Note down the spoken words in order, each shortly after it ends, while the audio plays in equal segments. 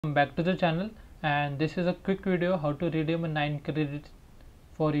Welcome back to the channel, and this is a quick video how to redeem a 9 credits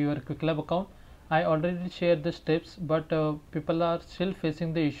for your Qwiklabs account. I already shared the steps, but people are still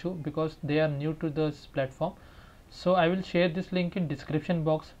facing the issue because they are new to this platform. So I will share this link in description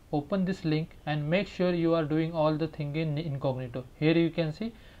box. Open this link and make sure you are doing all the thing in incognito. Here you can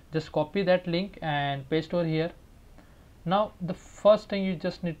see, just copy that link and paste over here. Now the first thing you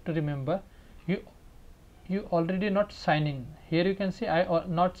just need to remember, you already not sign in. Here you can see I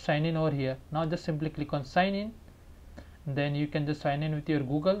not sign in over here. Now just simply click on sign in, then you can just sign in with your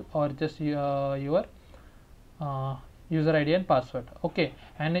Google or just your user ID and password. Okay,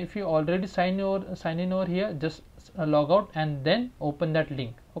 and if you already sign in over here, just log out and then open that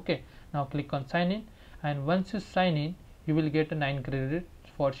link. Okay, now click on sign in, and once you sign in you will get a 9 credit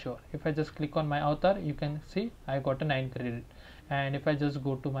for sure. If I just click on my avatar, you can see I got a 9 credit. And if I just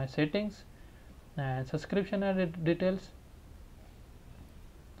go to my settings and subscription and details,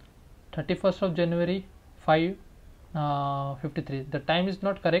 31st of January 5:53. The time is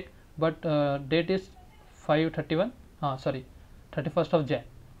not correct, but date is 5:31. Sorry, 31st of Jan.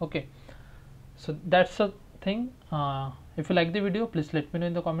 Okay, so that's the thing. If you like the video, please let me know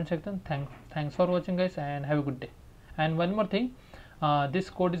in the comment section. Thanks for watching, guys, and have a good day. And one more thing, this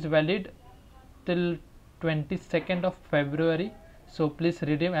code is valid till 22nd of February, so please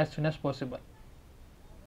redeem as soon as possible.